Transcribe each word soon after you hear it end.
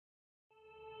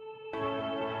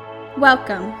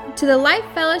Welcome to the Life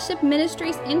Fellowship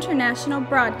Ministries International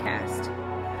broadcast.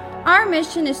 Our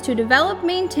mission is to develop,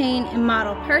 maintain, and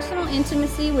model personal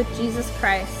intimacy with Jesus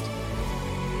Christ.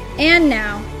 And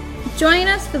now, join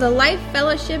us for the Life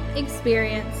Fellowship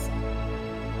experience.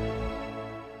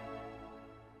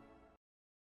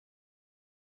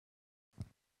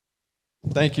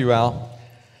 Thank you, Al.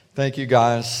 Thank you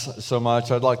guys so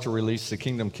much. I'd like to release the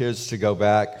Kingdom Kids to go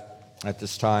back at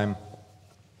this time.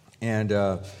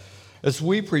 And as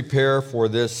we prepare for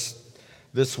this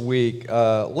week,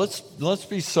 let's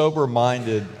be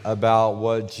sober-minded about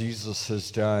what Jesus has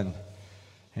done,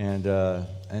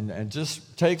 and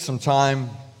just take some time.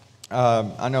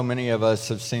 I know many of us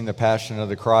have seen The Passion of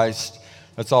the Christ.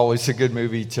 That's always a good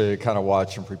movie to kind of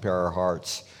watch and prepare our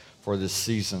hearts for this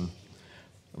season.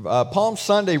 Palm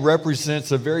Sunday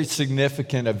represents a very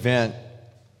significant event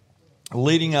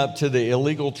leading up to the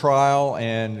illegal trial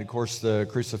and, of course, the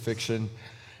crucifixion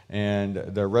and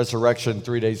the resurrection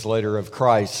 3 days later of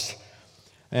Christ.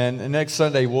 And next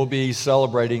Sunday, we'll be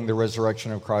celebrating the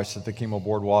resurrection of Christ at the Kemo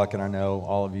Boardwalk, and I know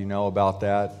all of you know about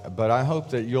that. But I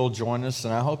hope that you'll join us,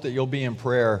 and I hope that you'll be in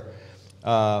prayer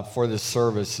for this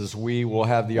service, as we will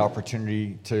have the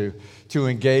opportunity to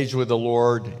engage with the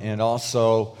Lord and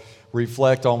also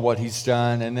reflect on what He's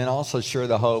done, and then also share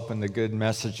the hope and the good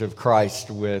message of Christ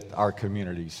with our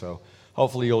community. So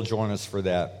hopefully you'll join us for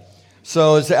that.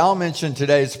 So as Al mentioned,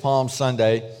 today is Palm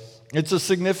Sunday. It's a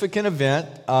significant event.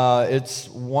 It's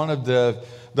one of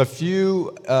the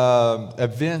few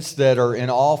events that are in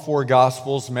all four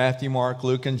Gospels, Matthew, Mark,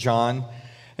 Luke, and John.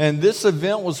 And this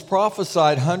event was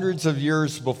prophesied hundreds of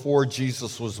years before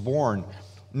Jesus was born.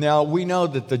 Now, we know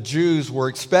that the Jews were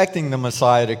expecting the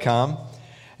Messiah to come,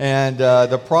 and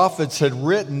the prophets had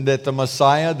written that the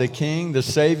Messiah, the King, the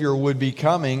Savior would be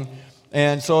coming.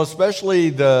 And so especially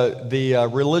the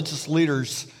religious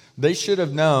leaders, they should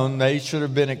have known, they should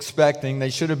have been expecting, they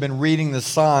should have been reading the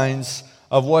signs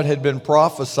of what had been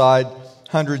prophesied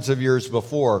hundreds of years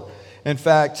before. In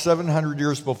fact, 700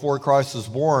 years before Christ was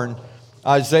born,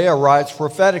 Isaiah writes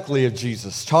prophetically of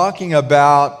Jesus, talking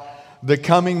about the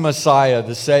coming Messiah,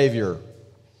 the Savior.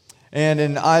 And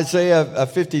in Isaiah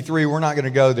 53, we're not going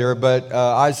to go there, but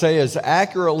Isaiah is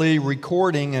accurately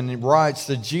recording and writes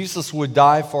that Jesus would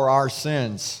die for our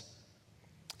sins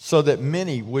so that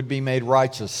many would be made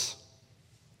righteous.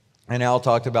 And Al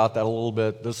talked about that a little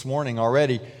bit this morning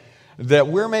already, that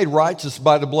we're made righteous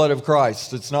by the blood of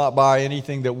Christ. It's not by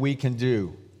anything that we can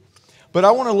do. But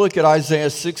I want to look at Isaiah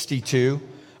 62,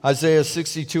 Isaiah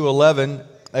 62:11.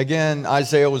 Again,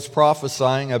 Isaiah was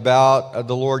prophesying about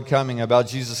the Lord coming, about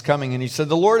Jesus coming. And he said,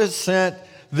 "The Lord has sent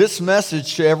this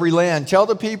message to every land. Tell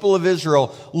the people of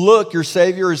Israel, look, your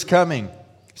Savior is coming.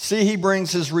 See, He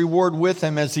brings His reward with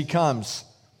Him as He comes."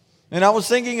 And I was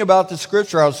thinking about the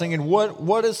scripture. I was thinking,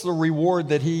 what is the reward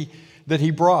that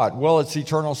he brought? Well, it's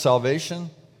eternal salvation.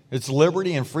 It's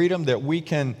liberty and freedom, that we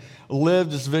can live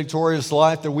this victorious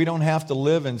life, that we don't have to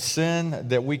live in sin,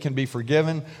 that we can be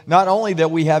forgiven. Not only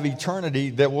that we have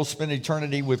eternity, that we'll spend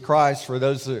eternity with Christ for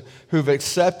those who've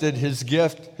accepted His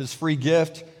gift, His free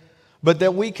gift, but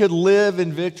that we could live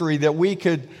in victory, that we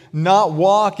could not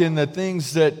walk in the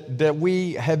things that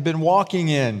we have been walking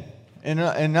in.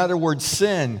 In other words,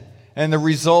 sin and the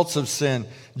results of sin.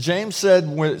 James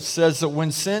says that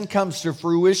when sin comes to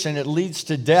fruition, it leads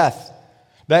to death.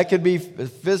 That could be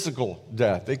physical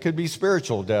death. It could be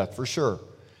spiritual death, for sure.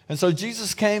 And so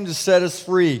Jesus came to set us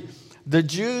free. The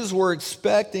Jews were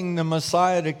expecting the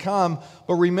Messiah to come,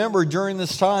 but remember, during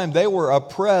this time, they were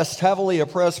heavily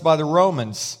oppressed by the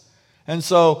Romans. And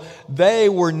so they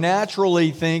were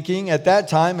naturally thinking at that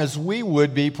time, as we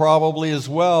would be probably as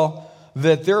well,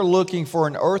 that they're looking for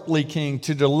an earthly king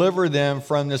to deliver them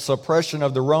from this oppression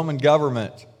of the Roman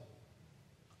government.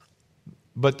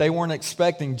 But they weren't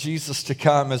expecting Jesus to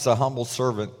come as a humble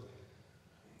servant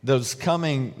that was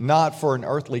coming not for an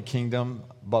earthly kingdom,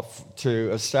 but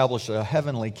to establish a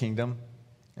heavenly kingdom,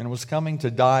 and was coming to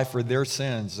die for their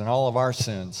sins and all of our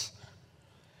sins.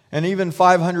 And even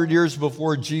 500 years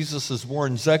before Jesus is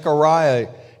born, Zechariah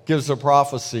gives a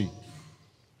prophecy.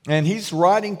 And he's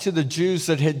writing to the Jews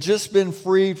that had just been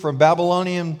freed from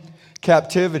Babylonian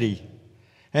captivity.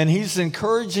 And he's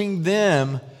encouraging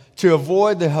them to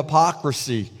avoid the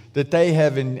hypocrisy that they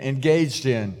have engaged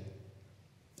in,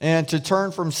 and to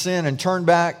turn from sin and turn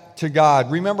back to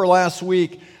God. Remember last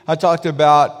week I talked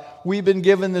about we've been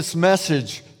given this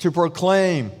message to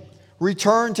proclaim,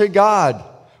 return to God.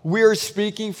 We are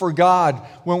speaking for God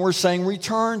when we're saying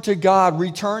return to God,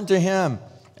 return to Him.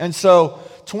 And so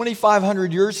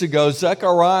 2,500 years ago,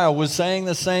 Zechariah was saying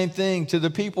the same thing to the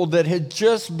people that had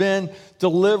just been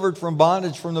delivered from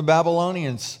bondage from the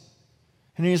Babylonians.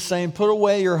 And he is saying, put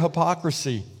away your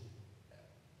hypocrisy.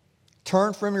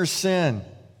 Turn from your sin.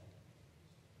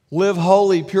 Live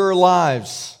holy, pure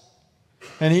lives.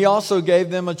 And he also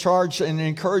gave them a charge and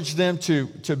encouraged them to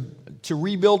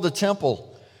rebuild the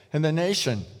temple and the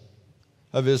nation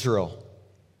of Israel.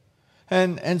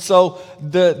 And so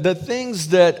the things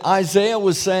that Isaiah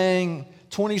was saying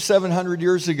 2,700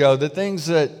 years ago, the things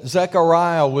that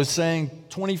Zechariah was saying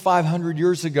 2,500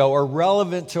 years ago are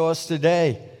relevant to us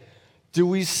today. Do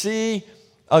we see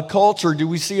a culture? Do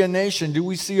we see a nation? Do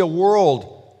we see a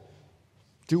world?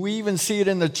 Do we even see it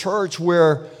in the church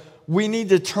where we need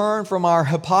to turn from our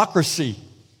hypocrisy?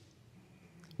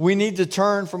 We need to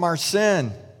turn from our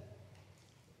sin.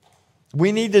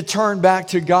 We need to turn back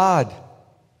to God.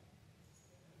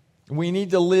 We need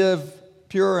to live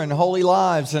pure and holy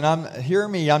lives. And hear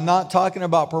me, I'm not talking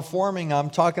about performing. I'm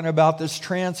talking about this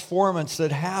transformance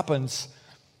that happens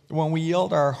when we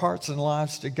yield our hearts and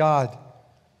lives to God.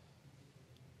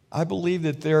 I believe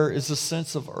that there is a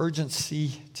sense of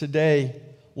urgency today.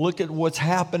 Look at what's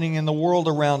happening in the world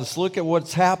around us. Look at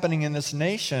what's happening in this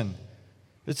nation.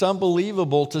 It's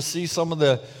unbelievable to see some of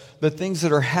the things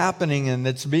that are happening and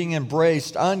that's being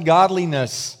embraced.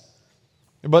 Ungodliness.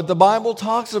 But the Bible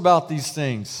talks about these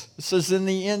things. It says in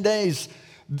the end days,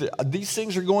 these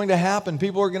things are going to happen.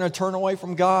 People are going to turn away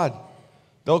from God.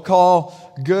 They'll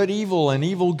call good evil and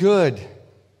evil good.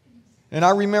 And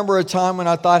I remember a time when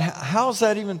I thought, how is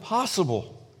that even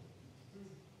possible?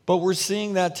 But we're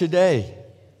seeing that today.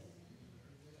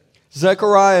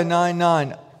 Zechariah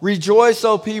 9:9. Rejoice,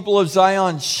 O people of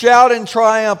Zion. Shout in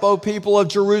triumph, O people of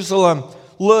Jerusalem.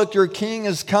 Look, your king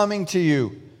is coming to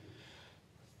you.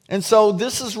 And so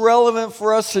this is relevant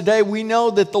for us today. We know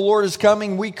that the Lord is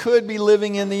coming. We could be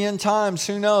living in the end times.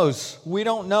 Who knows? We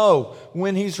don't know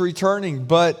when He's returning,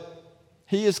 but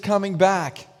He is coming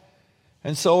back.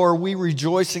 And so are we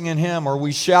rejoicing in Him? Are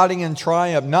we shouting in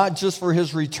triumph, not just for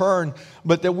His return,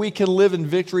 but that we can live in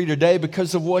victory today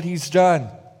because of what He's done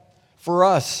for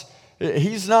us?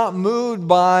 He's not moved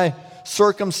by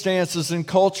circumstances and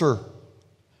culture.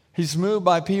 He's moved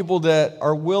by people that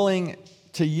are willing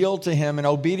to yield to Him and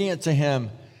obedient to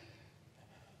Him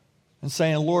and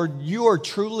saying, Lord, you are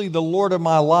truly the Lord of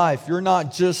my life. You're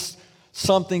not just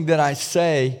something that I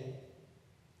say.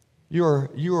 You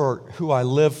are who I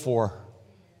live for.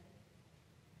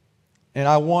 And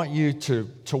I want you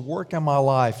to work in my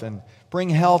life and bring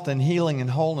health and healing and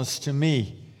wholeness to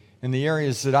me in the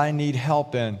areas that I need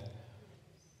help in.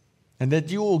 And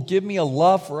that you will give me a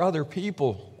love for other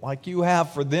people like you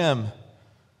have for them,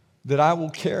 that I will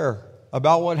care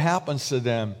about what happens to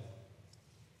them,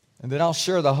 and that I'll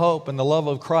share the hope and the love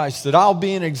of Christ, that I'll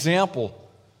be an example,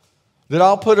 that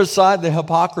I'll put aside the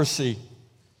hypocrisy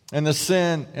and the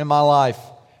sin in my life.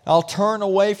 I'll turn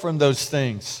away from those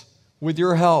things with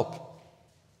your help.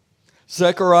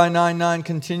 Zechariah 9:9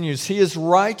 continues, He is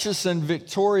righteous and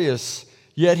victorious,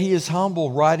 yet He is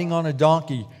humble, riding on a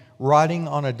donkey, riding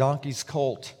on a donkey's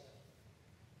colt.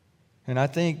 And I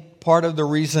think part of the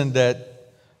reason that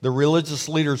the religious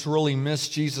leaders really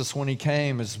missed Jesus when He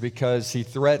came is because He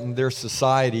threatened their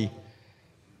society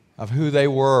of who they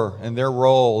were and their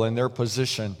role and their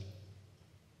position.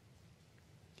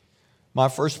 My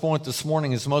first point this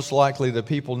morning is most likely the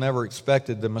people never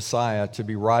expected the Messiah to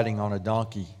be riding on a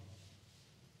donkey.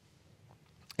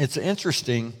 It's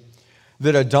interesting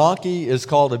that a donkey is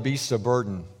called a beast of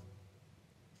burden.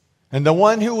 And the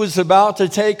one who was about to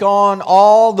take on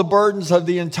all the burdens of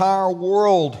the entire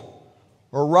world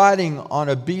or riding on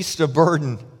a beast of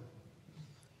burden,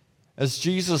 as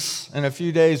Jesus in a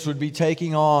few days would be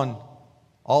taking on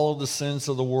all of the sins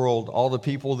of the world, all the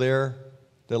people there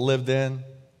that lived in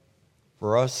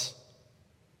for us.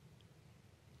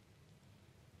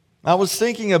 I was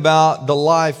thinking about the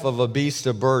life of a beast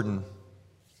of burden,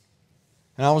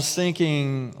 and I was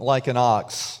thinking like an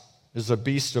ox is a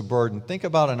beast of burden. Think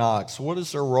about an ox. What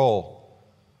is their role?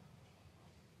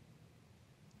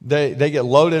 They get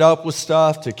loaded up with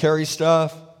stuff to carry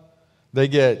stuff. They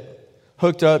get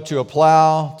hooked up to a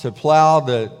plow to plow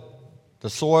the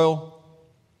soil.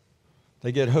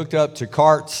 They get hooked up to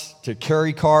carts to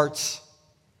carry carts.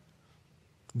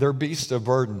 They're beasts of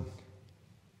burden.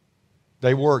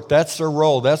 They work. That's their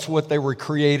role. That's what they were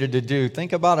created to do.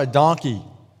 Think about a donkey.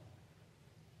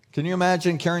 Can you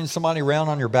imagine carrying somebody around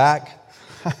on your back?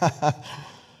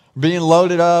 Being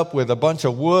loaded up with a bunch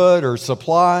of wood or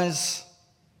supplies?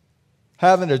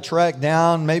 Having to trek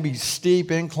down maybe steep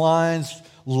inclines,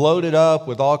 loaded up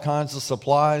with all kinds of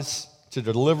supplies to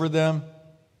deliver them.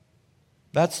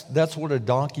 That's what a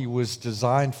donkey was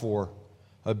designed for,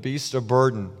 a beast of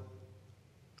burden.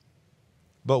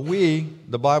 But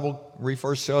the Bible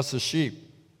refers to us as sheep.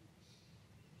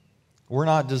 We're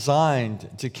not designed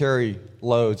to carry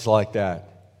loads like that.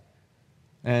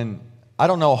 And I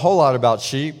don't know a whole lot about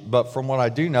sheep, but from what I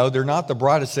do know, they're not the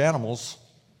brightest animals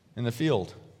in the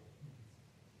field.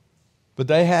 But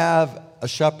they have a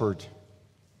shepherd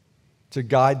to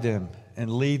guide them and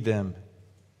lead them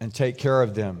and take care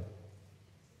of them.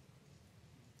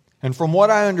 And from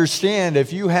what I understand,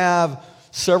 if you have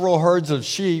several herds of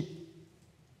sheep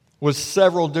with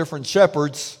several different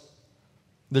shepherds,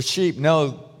 the sheep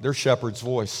know their shepherd's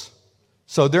voice.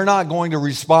 So they're not going to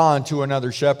respond to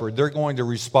another shepherd. They're going to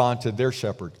respond to their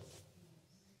shepherd.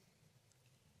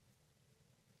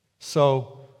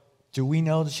 So, do we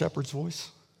know the shepherd's voice?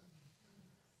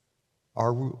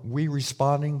 Are we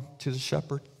responding to the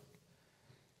shepherd?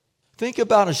 Think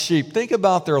about a sheep. Think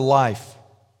about their life.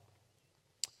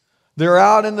 They're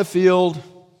out in the field.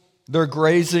 They're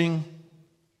grazing.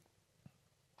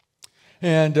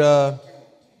 And,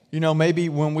 maybe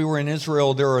when we were in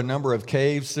Israel, there were a number of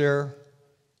caves there.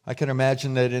 I can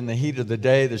imagine that in the heat of the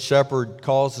day, the shepherd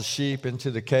calls the sheep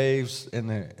into the caves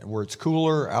where it's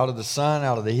cooler, out of the sun,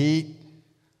 out of the heat.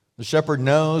 The shepherd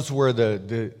knows where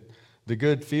the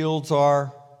good fields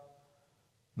are,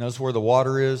 knows where the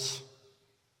water is.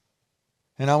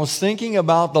 And I was thinking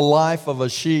about the life of a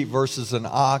sheep versus an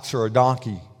ox or a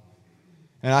donkey.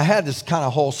 And I had this kind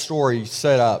of whole story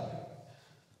set up,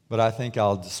 but I think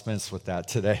I'll dispense with that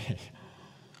today.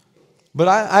 But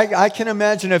I can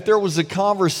imagine if there was a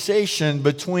conversation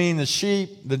between the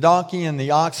sheep, the donkey, and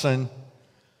the oxen,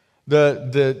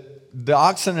 the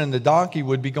oxen and the donkey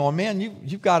would be going, man,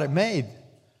 you've got it made.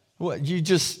 What, you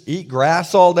just eat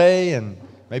grass all day and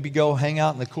maybe go hang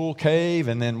out in the cool cave,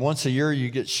 and then once a year you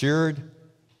get sheared.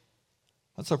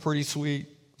 That's a pretty sweet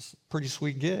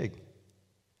gig.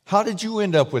 How did you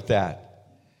end up with that?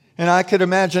 And I could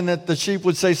imagine that the sheep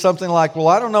would say something like, well,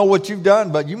 I don't know what you've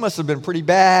done, but you must have been pretty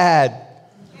bad.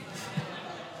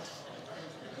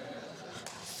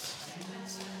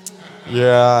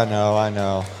 Yeah, I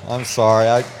know. I'm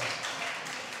sorry.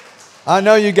 I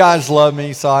know you guys love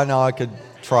me, so I know I could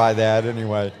try that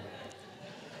anyway.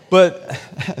 But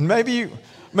maybe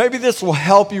this will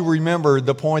help you remember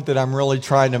the point that I'm really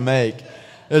trying to make,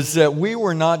 is that we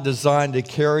were not designed to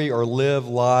carry or live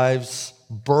lives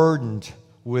burdened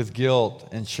with guilt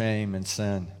and shame and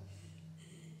sin.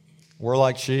 We're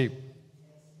like sheep.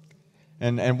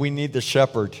 And we need the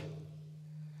shepherd.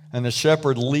 And the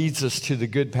shepherd leads us to the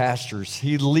good pastures.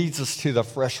 He leads us to the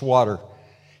fresh water.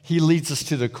 He leads us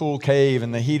to the cool cave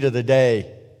in the heat of the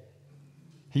day.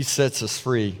 He sets us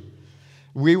free.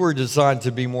 We were designed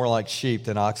to be more like sheep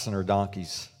than oxen or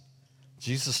donkeys.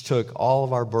 Jesus took all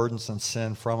of our burdens and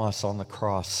sin from us on the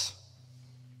cross.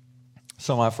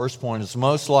 So my first point is,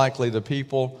 most likely the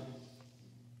people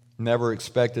never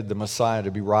expected the Messiah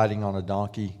to be riding on a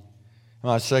donkey.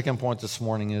 My second point this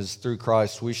morning is, through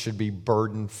Christ, we should be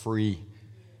burden-free.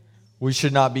 We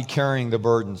should not be carrying the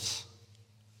burdens.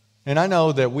 And I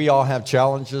know that we all have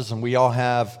challenges and we all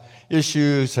have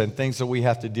issues and things that we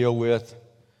have to deal with.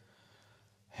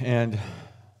 And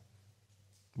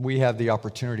we have the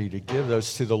opportunity to give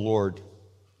those to the Lord.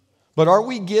 But are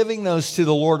we giving those to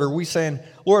the Lord? Or are we saying,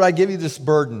 Lord, I give you this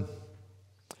burden,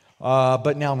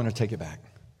 but now I'm going to take it back.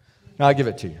 Now I give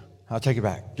it to you. I'll take it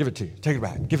back. Give it to you. Take it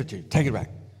back. Give it to you. Take it back.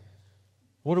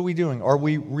 What are we doing? Are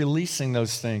we releasing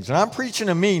those things? And I'm preaching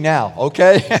to me now,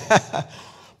 okay?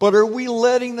 But are we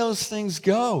letting those things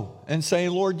go and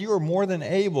saying, Lord, you are more than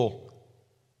able.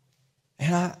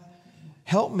 And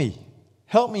help me.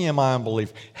 Help me in my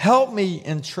unbelief. Help me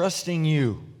in trusting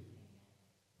you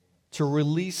to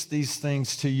release these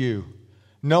things to you,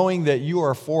 knowing that you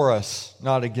are for us,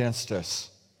 not against us.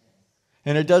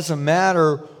 And it doesn't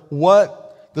matter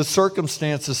what the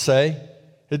circumstances say.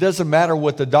 It doesn't matter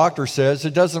what the doctor says.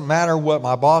 It doesn't matter what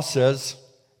my boss says.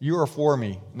 You are for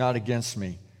me, not against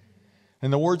me.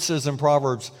 And the word says in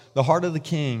Proverbs, the heart of the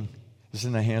king is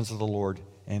in the hands of the Lord,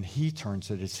 and he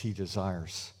turns it as he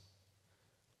desires.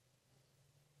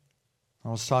 I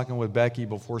was talking with Becky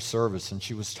before service, and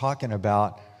she was talking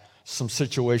about some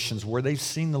situations where they've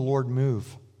seen the Lord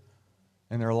move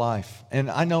in their life. And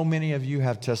I know many of you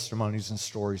have testimonies and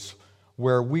stories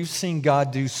where we've seen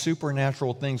God do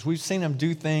supernatural things. We've seen him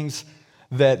do things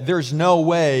that there's no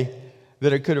way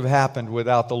that it could have happened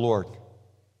without the Lord.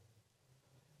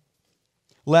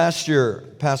 Last year,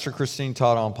 Pastor Christine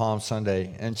taught on Palm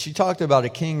Sunday, and she talked about a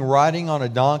king riding on a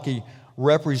donkey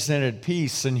represented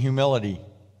peace and humility.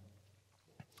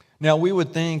 Now, we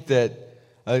would think that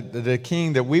the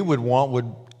king that we would want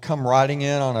would come riding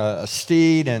in on a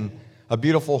steed and a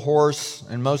beautiful horse,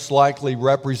 and most likely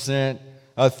represent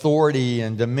authority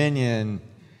and dominion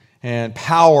and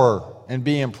power and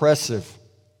be impressive.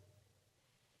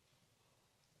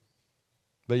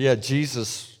 But yet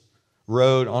Jesus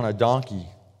rode on a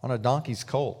donkey's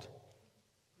colt.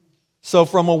 So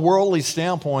from a worldly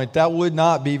standpoint, that would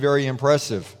not be very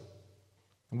impressive.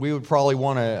 We would probably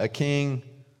want a king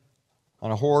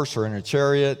on a horse or in a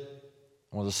chariot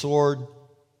with a sword.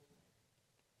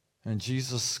 And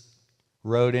Jesus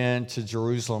rode into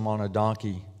Jerusalem on a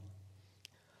donkey.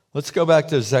 Let's go back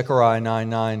to Zechariah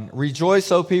 9:9. Rejoice,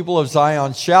 O people of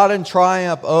Zion. Shout in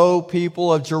triumph, O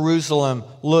people of Jerusalem.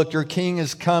 Look, your king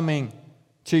is coming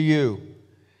to you.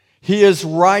 He is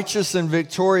righteous and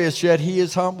victorious, yet he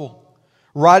is humble.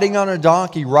 Riding on a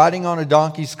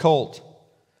donkey's colt.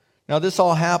 Now, this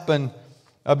all happened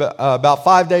about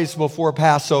 5 days before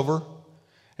Passover.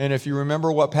 And if you remember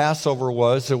what Passover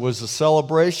was, it was a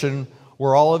celebration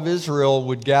where all of Israel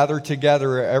would gather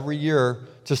together every year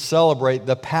to celebrate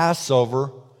the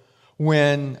Passover,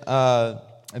 when the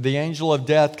angel of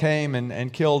death came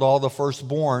and killed all the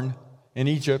firstborn in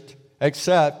Egypt,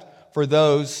 except for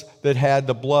those that had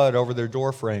the blood over their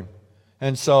doorframe.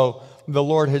 And so the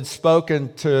Lord had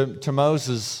spoken to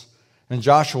Moses and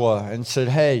Joshua and said,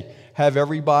 hey, have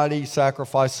everybody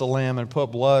sacrifice a lamb and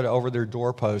put blood over their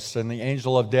doorposts, and the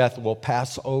angel of death will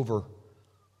pass over.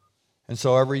 And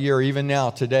so every year, even now,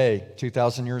 today,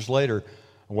 2,000 years later,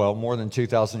 well, more than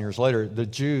 2,000 years later, the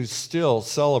Jews still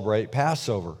celebrate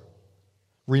Passover,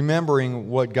 remembering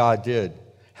what God did,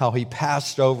 how he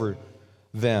passed over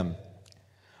them.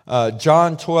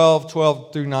 John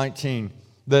 12 through 19.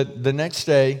 The next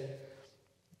day,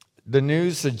 the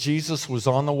news that Jesus was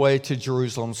on the way to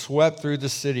Jerusalem swept through the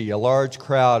city, a large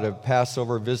crowd of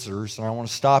Passover visitors. And I want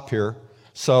to stop here.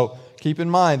 So keep in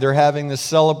mind, they're having this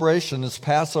celebration, this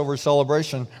Passover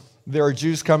celebration. There are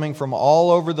Jews coming from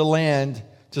all over the land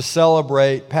to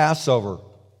celebrate Passover.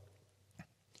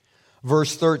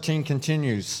 Verse 13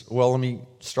 continues. Well, let me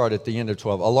start at the end of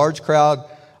 12. A large crowd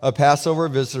of Passover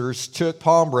visitors took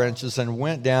palm branches and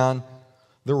went down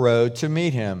the road to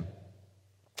meet him.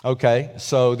 Okay,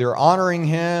 so they're honoring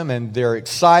him and they're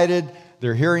excited.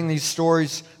 They're hearing these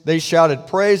stories. They shouted,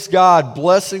 "Praise God,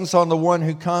 blessings on the one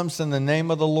who comes in the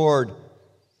name of the Lord.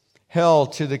 Hail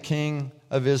to the King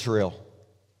of Israel."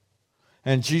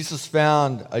 And Jesus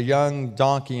found a young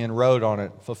donkey and rode on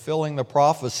it, fulfilling the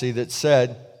prophecy that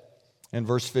said in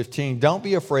verse 15, "Don't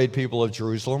be afraid, people of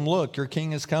Jerusalem. Look, your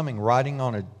king is coming, riding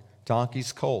on a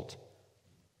donkey's colt."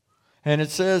 And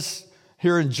it says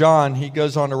here in John, he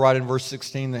goes on to write in verse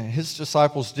 16 that his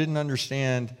disciples didn't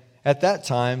understand at that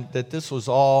time that this was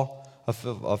all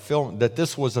that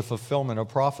this was a fulfillment of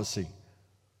prophecy.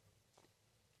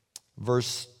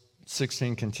 Verse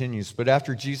 16 continues, "But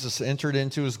after Jesus entered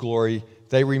into his glory,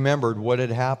 they remembered what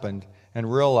had happened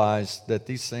and realized that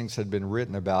these things had been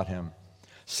written about him."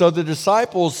 So the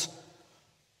disciples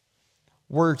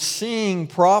were seeing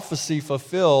prophecy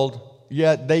fulfilled,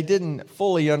 yet they didn't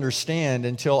fully understand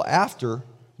until after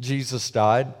Jesus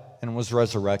died and was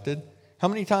resurrected. How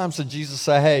many times did Jesus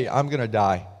say, "Hey, I'm going to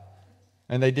die"?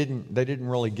 And they didn't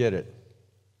really get it.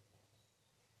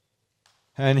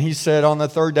 And he said, "On the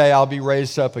third day, I'll be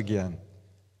raised up again."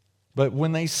 But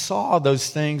when they saw those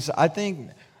things, I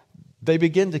think they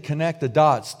begin to connect the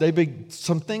dots.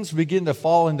 Some things begin to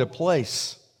fall into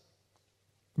place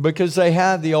because they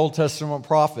had the Old Testament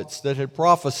prophets that had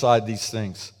prophesied these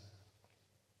things.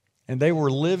 And they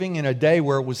were living in a day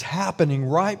where it was happening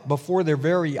right before their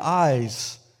very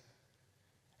eyes.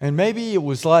 And maybe it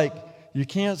was like you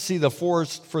can't see the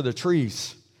forest for the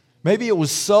trees. Maybe it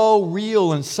was so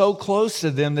real and so close to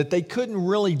them that they couldn't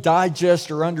really digest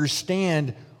or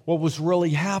understand what was really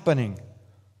happening.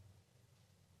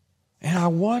 And I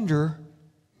wonder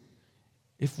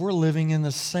if we're living in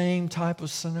the same type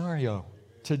of scenario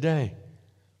today.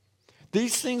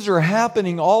 These things are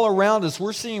happening all around us.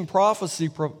 We're seeing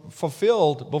prophecy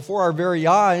fulfilled before our very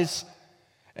eyes.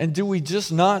 And do we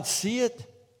just not see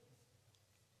it?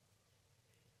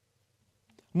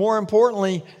 More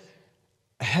importantly,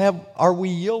 are we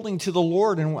yielding to the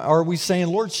Lord, and are we saying,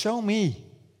 "Lord, show me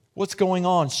what's going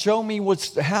on. Show me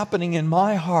what's happening in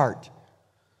my heart,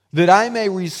 that I may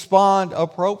respond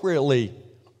appropriately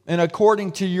and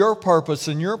according to your purpose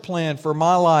and your plan for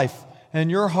my life and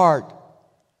your heart.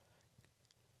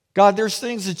 God, there's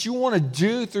things that you want to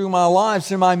do through my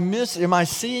life. Am I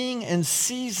seeing and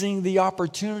seizing the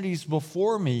opportunities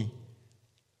before me,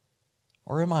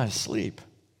 or am I asleep?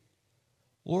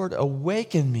 Lord,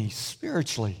 awaken me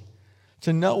spiritually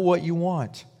to know what you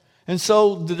want." And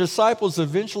so the disciples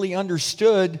eventually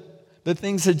understood the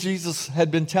things that Jesus had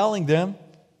been telling them.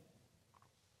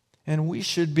 And we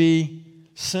should be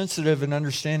sensitive in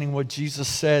understanding what Jesus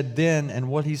said then and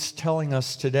what he's telling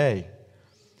us today.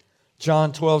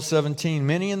 John 12:17.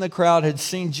 Many in the crowd had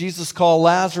seen Jesus call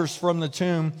Lazarus from the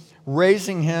tomb,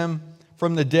 raising him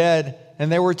from the dead,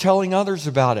 and they were telling others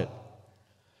about it.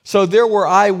 So there were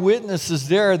eyewitnesses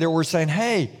there that were saying,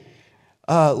 hey,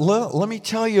 let me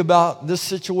tell you about this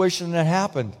situation that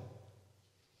happened.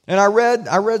 And I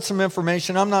read some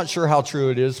information. I'm not sure how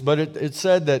true it is, but it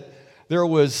said that there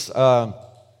was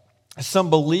some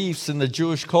beliefs in the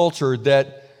Jewish culture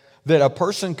that a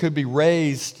person could be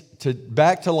raised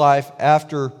back to life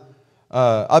after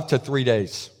up to 3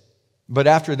 days. But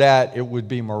after that, it would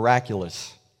be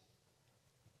miraculous.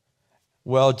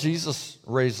 Well, Jesus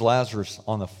raised Lazarus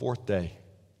on the 4th day.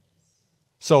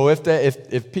 So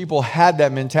if people had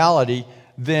that mentality,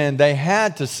 then they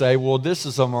had to say, well, this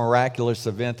is a miraculous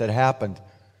event that happened.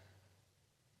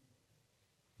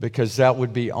 Because that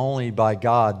would be only by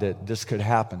God that this could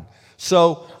happen.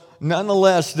 So,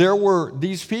 nonetheless, there were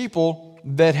these people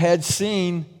that had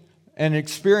seen and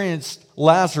experienced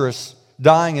Lazarus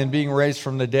dying and being raised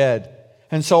from the dead.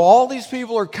 And so all these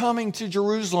people are coming to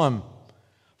Jerusalem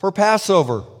for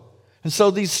Passover. And so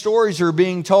these stories are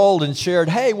being told and shared.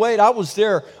 Hey, wait, I was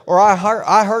there, or I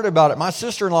heard about it. My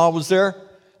sister-in-law was there,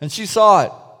 and she saw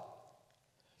it.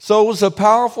 So it was a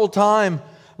powerful time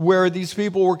where these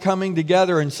people were coming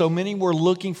together, and so many were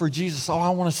looking for Jesus. Oh,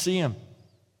 I want to see him.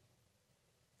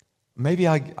 Maybe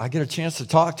I get a chance to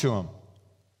talk to him.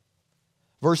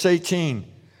 Verse 18,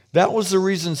 that was the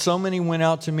reason so many went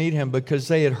out to meet him, because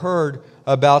they had heard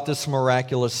about this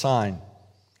miraculous sign.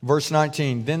 Verse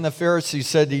 19, then the Pharisees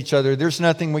said to each other, there's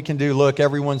nothing we can do. Look,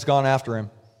 everyone's gone after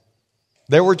him.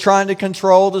 They were trying to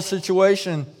control the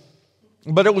situation,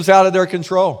 but it was out of their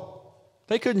control.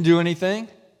 They couldn't do anything.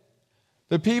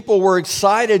 The people were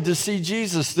excited to see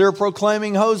Jesus. They're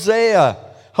proclaiming Hosanna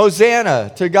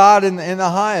to God in the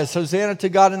highest. Hosanna to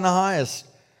God in the highest.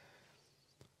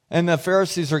 And the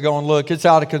Pharisees are going, look, it's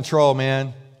out of control,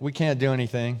 man. We can't do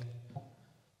anything.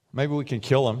 Maybe we can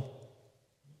kill him.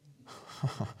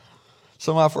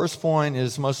 So my first point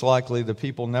is, most likely the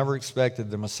people never expected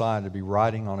the Messiah to be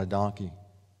riding on a donkey.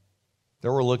 They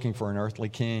were looking for an earthly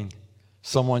king,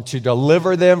 someone to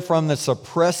deliver them from this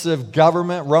oppressive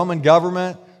government, Roman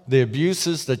government, the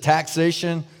abuses, the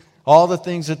taxation, all the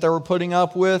things that they were putting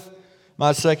up with.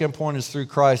 My second point is, through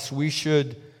Christ, we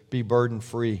should be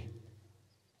burden-free.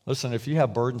 Listen, if you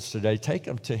have burdens today, take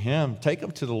them to him. Take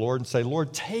them to the Lord and say,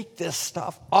 Lord, take this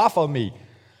stuff off of me.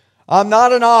 I'm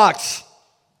not an ox.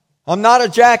 I'm not a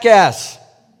jackass.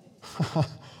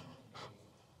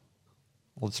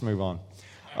 Let's move on.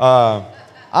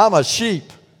 I'm a sheep.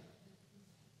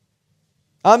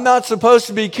 I'm not supposed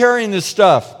to be carrying this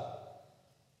stuff.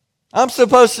 I'm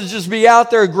supposed to just be out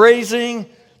there grazing,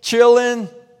 chilling,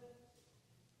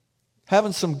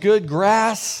 having some good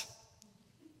grass,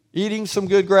 eating some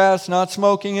good grass, not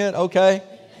smoking it, okay?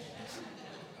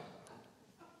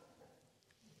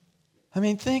 I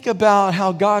mean, think about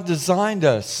how God designed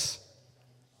us,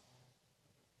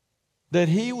 that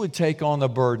he would take on the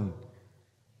burden.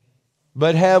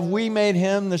 But have we made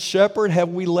him the shepherd? Have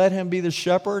we let him be the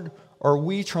shepherd? Or are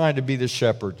we trying to be the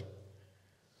shepherd?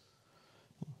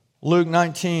 Luke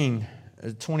 19,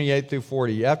 28 through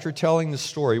 40. After telling the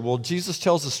story, well, Jesus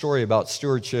tells the story about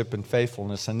stewardship and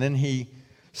faithfulness, and then he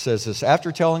says this.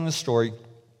 After telling the story,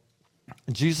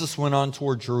 Jesus went on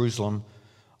toward Jerusalem,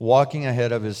 walking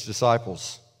ahead of his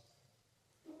disciples.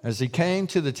 As he came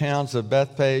to the towns of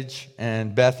Bethphage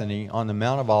and Bethany on the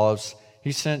Mount of Olives,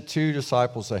 he sent 2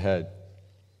 disciples ahead.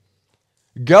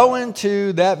 Go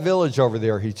into that village over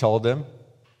there, he told them.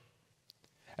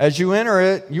 As you enter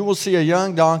it, you will see a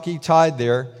young donkey tied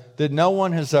there that no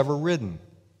one has ever ridden.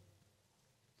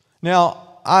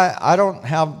 Now, I don't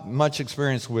have much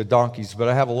experience with donkeys, but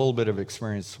I have a little bit of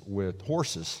experience with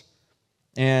horses.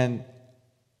 And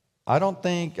I've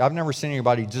never seen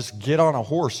anybody just get on a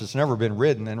horse that's never been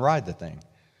ridden and ride the thing.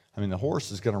 I mean, the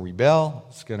horse is going to rebel.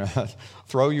 It's going to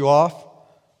throw you off.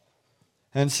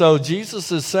 And so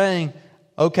Jesus is saying,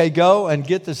 okay, go and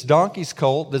get this donkey's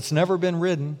colt that's never been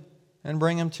ridden and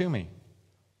bring him to me.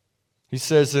 He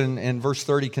says in verse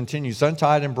 30, continues,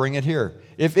 untie it and bring it here.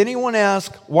 If anyone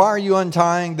asks, why are you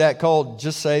untying that colt?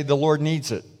 Just say, the Lord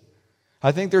needs it.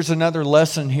 I think there's another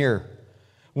lesson here.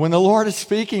 When the Lord is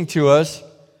speaking to us,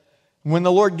 when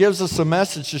the Lord gives us a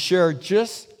message to share,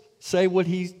 just say what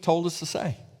he told us to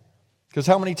say. Because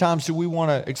how many times do we want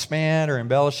to expand or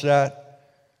embellish that?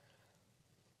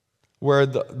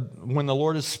 When the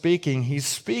Lord is speaking, he's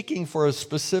speaking for a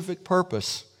specific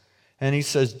purpose. And he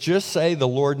says, just say the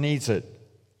Lord needs it.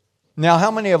 Now, how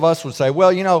many of us would say,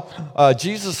 well,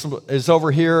 Jesus is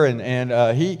over here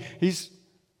and he's...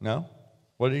 No?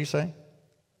 What did he say?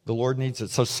 The Lord needs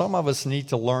it. So some of us need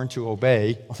to learn to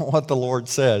obey what the Lord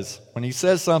says. When he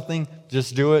says something,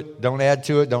 just do it. Don't add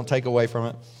to it. Don't take away from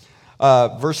it.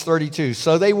 Verse 32,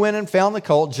 so they went and found the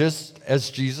colt just as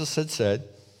Jesus had said.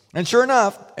 And sure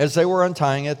enough, as they were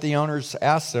untying it, the owners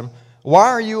asked them, why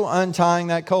are you untying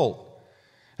that colt?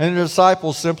 And the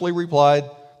disciples simply replied,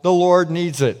 the Lord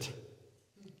needs it.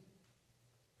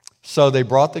 So they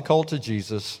brought the colt to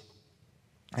Jesus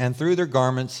and threw their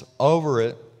garments over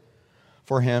it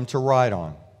for him to ride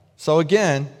on. So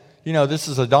again, this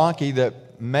is a donkey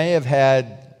that may have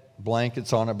had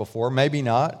blankets on it before, maybe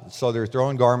not. So they're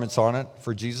throwing garments on it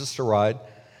for Jesus to ride.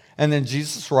 And then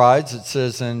Jesus rides, it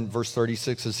says in verse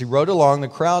 36, as he rode along, the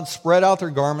crowd spread out their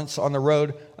garments on the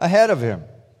road ahead of him.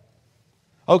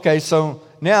 Okay, so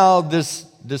now this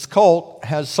colt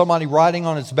has somebody riding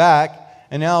on its back,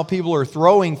 and now people are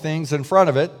throwing things in front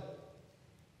of it.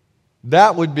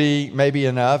 That would be maybe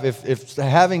enough. If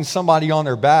having somebody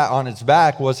on its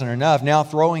back wasn't enough, now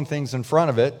throwing things in front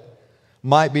of it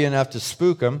might be enough to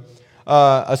spook them.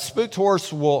 A spooked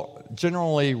horse will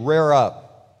generally rear up.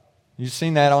 You've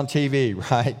seen that on TV,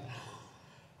 right?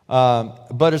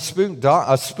 But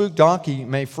a spooked donkey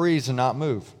may freeze and not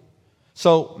move.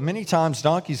 So many times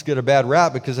donkeys get a bad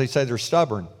rap because they say they're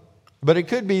stubborn. But it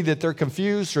could be that they're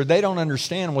confused or they don't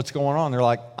understand what's going on. They're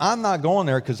like, I'm not going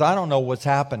there because I don't know what's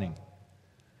happening.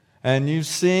 And you've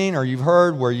seen or you've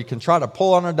heard where you can try to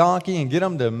pull on a donkey and get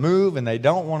them to move and they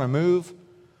don't want to move.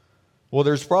 Well,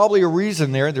 there's probably a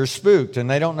reason there. They're spooked and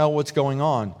they don't know what's going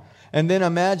on. And then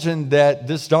imagine that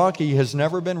this donkey has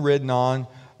never been ridden on.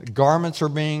 Garments are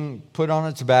being put on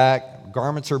its back.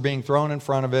 Garments are being thrown in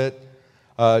front of it.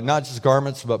 Not just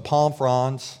garments, but palm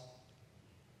fronds.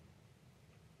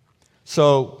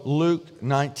 So Luke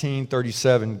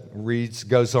 19:37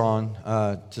 goes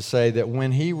on to say that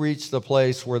when he reached the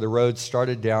place where the road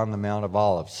started down the Mount of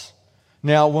Olives.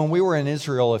 Now, when we were in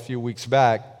Israel a few weeks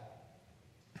back,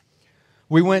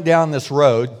 we went down this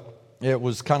road. It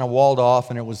was kind of walled off,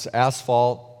 and it was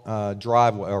asphalt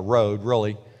road,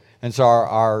 really. And so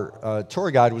our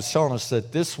tour guide was telling us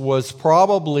that this was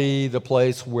probably the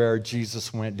place where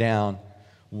Jesus went down,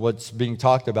 what's being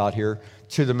talked about here,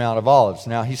 to the Mount of Olives.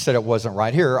 Now, he said it wasn't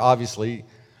right here. Obviously,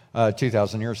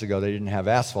 2,000 years ago, they didn't have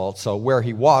asphalt. So where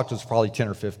he walked was probably 10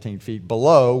 or 15 feet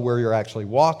below where you're actually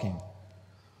walking.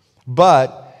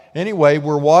 But anyway,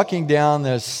 we're walking down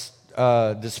this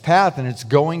path, and it's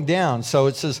going down. So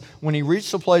it says, when he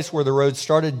reached the place where the road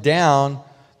started down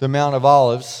the Mount of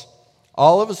Olives,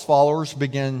 all of his followers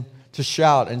began to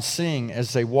shout and sing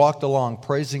as they walked along,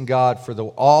 praising God for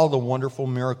all the wonderful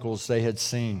miracles they had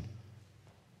seen.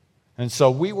 And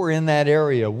so we were in that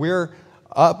area. We're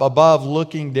up above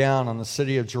looking down on the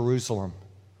city of Jerusalem.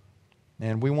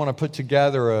 And we want to put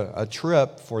together a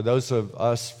trip for those of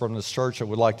us from this church that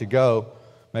would like to go,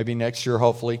 maybe next year,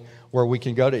 hopefully, where we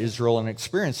can go to Israel and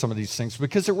experience some of these things,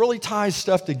 because it really ties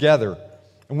stuff together.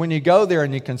 And when you go there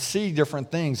and you can see different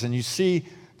things, and you see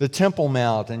the Temple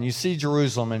Mount, and you see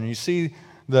Jerusalem, and you see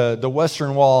the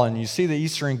Western Wall, and you see the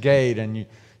Eastern Gate, and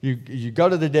you go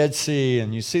to the Dead Sea,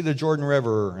 and you see the Jordan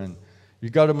River, and you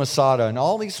go to Masada, and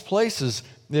all these places,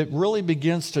 it really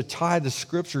begins to tie the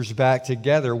scriptures back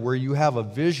together where you have a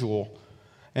visual,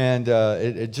 and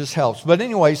it just helps. But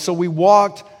anyway, so we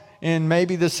walked in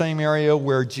maybe the same area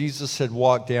where Jesus had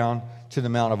walked down to the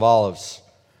Mount of Olives,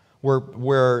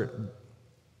 where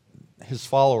his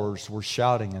followers were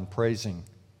shouting and praising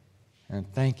and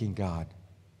thanking God,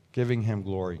 giving him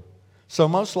glory. So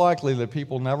most likely the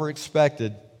people never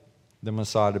expected the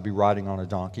Messiah to be riding on a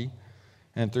donkey.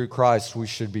 And through Christ, we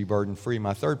should be burden-free.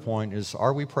 My third point is,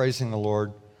 are we praising the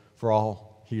Lord for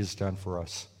all he has done for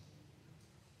us?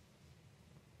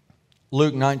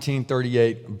 Luke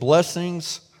 19:38,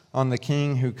 blessings on the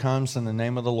King who comes in the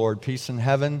name of the Lord, peace in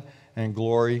heaven and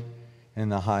glory in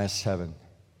the highest heaven.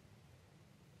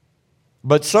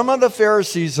 But some of the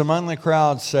Pharisees among the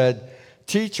crowd said,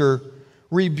 Teacher,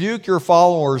 rebuke your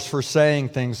followers for saying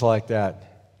things like that.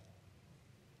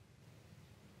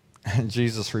 And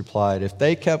Jesus replied, if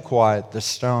they kept quiet, the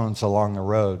stones along the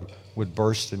road would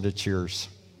burst into cheers.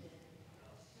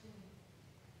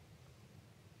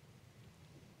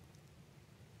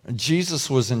 Jesus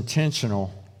was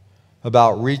intentional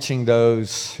about reaching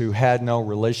those who had no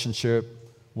relationship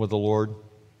with the Lord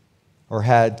or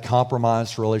had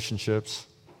compromised relationships.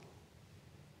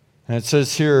 And it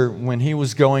says here, when he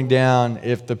was going down,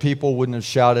 if the people wouldn't have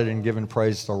shouted and given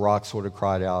praise, the rocks would have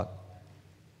cried out.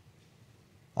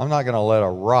 I'm not going to let a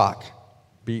rock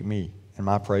beat me in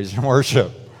my praise and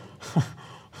worship.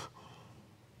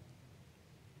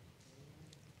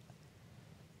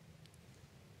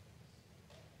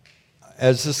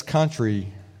 As this country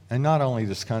and not only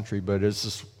this country, but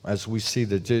as we see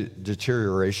the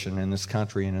deterioration in this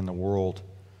country and in the world,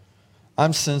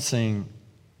 I'm sensing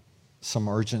some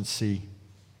urgency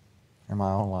in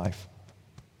my own life.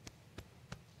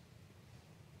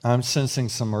 I'm sensing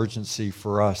some urgency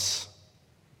for us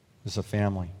as a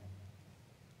family.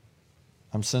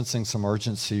 I'm sensing some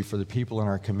urgency for the people in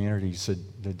our communities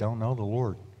that don't know the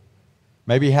Lord.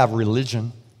 Maybe have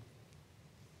religion,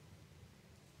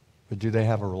 but do they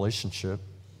have a relationship?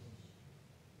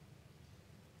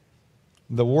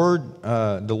 The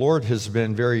Lord has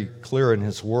been very clear in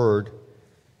His Word,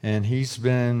 and He's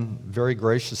been very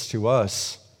gracious to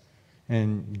us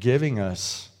in giving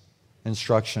us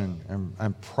instruction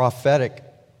and prophetic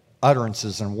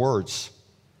utterances and words.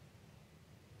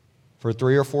 For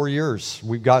 3 or 4 years,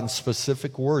 we've gotten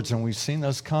specific words, and we've seen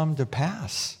those come to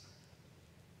pass.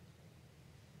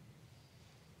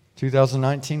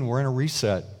 2019, we're in a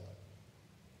reset.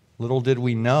 Little did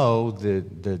we know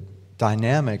the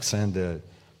dynamics and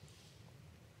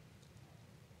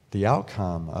the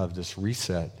outcome of this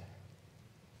reset.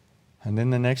 And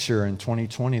then the next year, in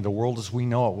 2020, the world as we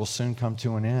know it will soon come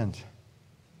to an end.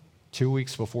 2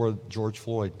 weeks before George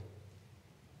Floyd.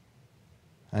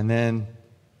 And then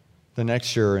the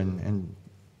next year in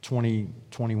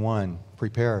 2021,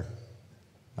 prepare.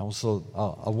 That was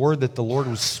a word that the Lord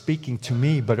was speaking to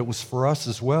me, but it was for us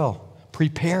as well.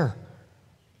 Prepare.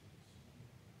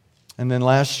 And then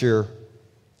last year,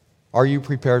 are you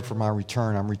prepared for my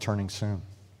return? I'm returning soon.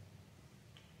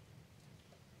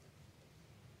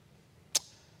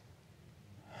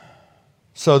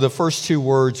 So the first 2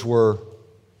 words were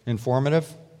informative,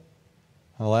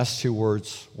 and the last 2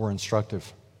 words were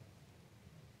instructive.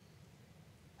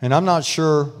 And I'm not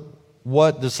sure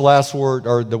what this last word,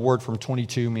 or the word from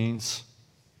 22, means.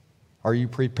 Are you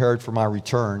prepared for my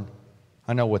return?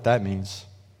 I know what that means.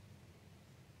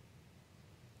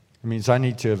 It means I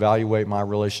need to evaluate my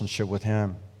relationship with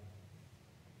Him.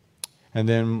 And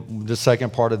then the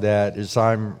second part of that is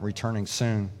I'm returning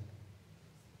soon.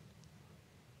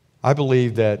 I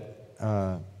believe that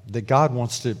God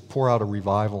wants to pour out a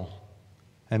revival.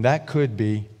 And that could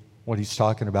be what He's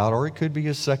talking about, or it could be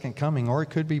His second coming, or it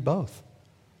could be both.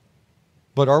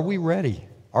 But are we ready?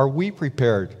 Are we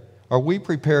prepared? Are we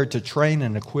prepared to train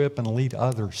and equip and lead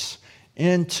others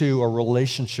into a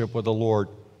relationship with the Lord?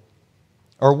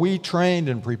 Are we trained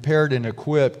and prepared and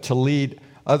equipped to lead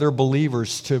other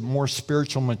believers to more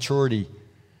spiritual maturity?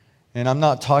 And I'm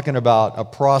not talking about a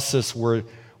process where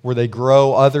they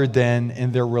grow other than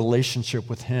in their relationship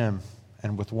with Him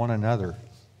and with one another.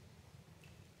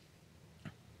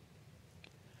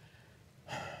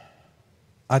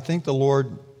 I think I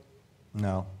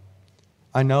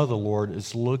know the Lord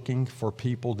is looking for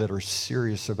people that are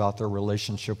serious about their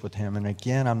relationship with Him. And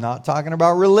again, I'm not talking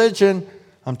about religion.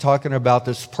 I'm talking about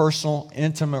this personal,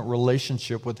 intimate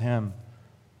relationship with Him.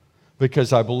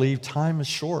 Because I believe time is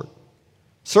short.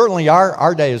 Certainly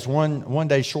our day is one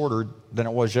day shorter than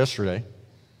it was yesterday,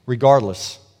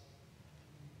 regardless.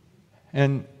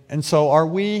 And so are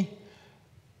we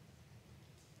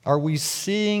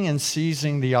seeing and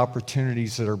seizing the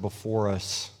opportunities that are before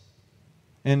us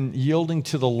and yielding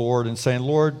to the Lord and saying,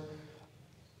 Lord,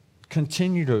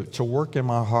 continue to work in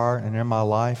my heart and in my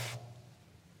life.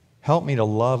 Help me to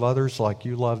love others like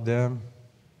you love them.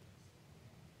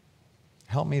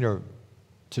 Help me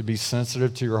to be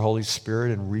sensitive to your Holy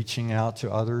Spirit and reaching out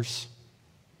to others.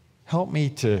 Help me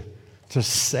to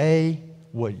say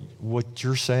what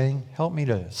you're saying. Help me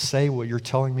to say what you're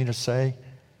telling me to say.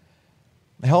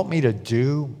 Help me to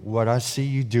do what I see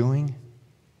you doing.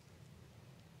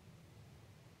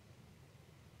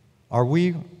 Are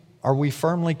we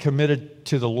firmly committed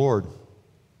to the Lord?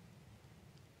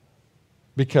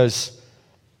 Because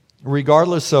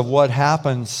regardless of what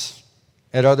happens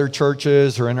at other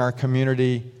churches or in our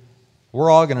community, we're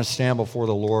all going to stand before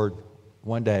the Lord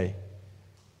one day.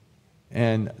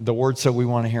 And the words that we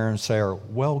want to hear Him say are,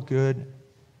 well, good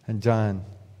and done.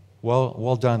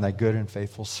 Well done, thy good and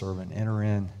faithful servant. Enter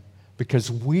in. Because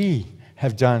we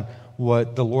have done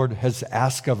what the Lord has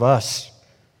asked of us.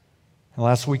 And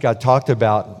last week I talked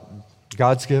about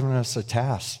God's given us a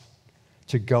task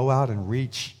to go out and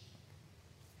reach.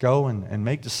 Go and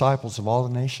make disciples of all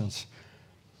the nations.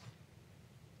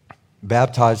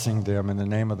 Baptizing them in the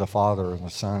name of the Father and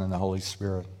the Son and the Holy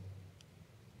Spirit.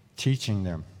 Teaching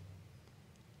them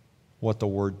what the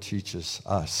Word teaches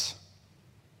us.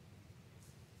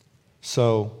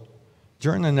 So,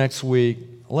 during the next week,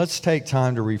 let's take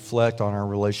time to reflect on our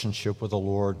relationship with the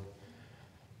Lord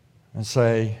and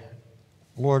say,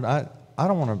 Lord, I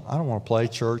don't want to play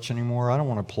church anymore. I don't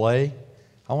want to play.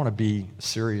 I want to be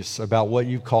serious about what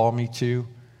you call me to.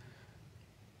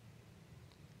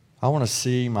 I want to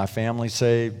see my family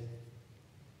saved.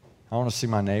 I want to see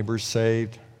my neighbors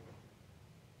saved.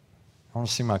 I want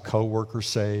to see my coworkers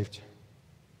saved.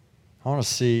 I want to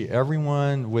see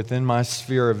everyone within my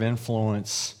sphere of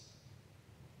influence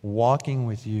walking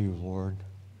with you, Lord,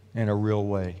 in a real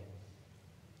way.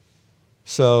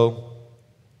 So,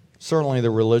 certainly the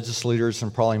religious leaders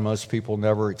and probably most people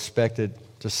never expected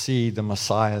to see the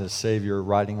Messiah, the Savior,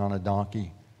 riding on a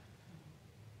donkey.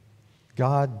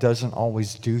 God doesn't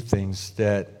always do things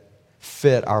that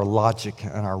fit our logic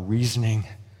and our reasoning.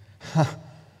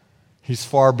 He's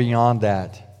far beyond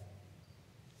that.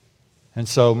 And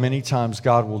so many times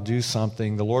God will do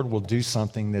something, the Lord will do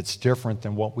something that's different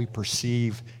than what we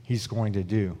perceive He's going to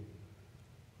do,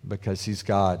 because He's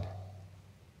God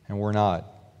and we're not.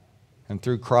 And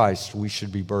through Christ, we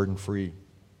should be burden-free.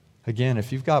 Again,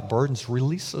 if you've got burdens,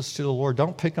 release those to the Lord.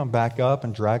 Don't pick them back up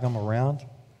and drag them around.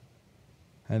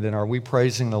 And then, are we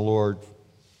praising the Lord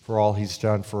for all He's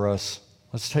done for us?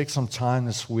 Let's take some time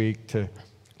this week to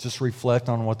just reflect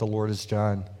on what the Lord has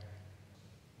done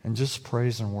and just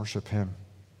praise and worship Him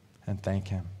and thank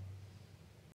Him.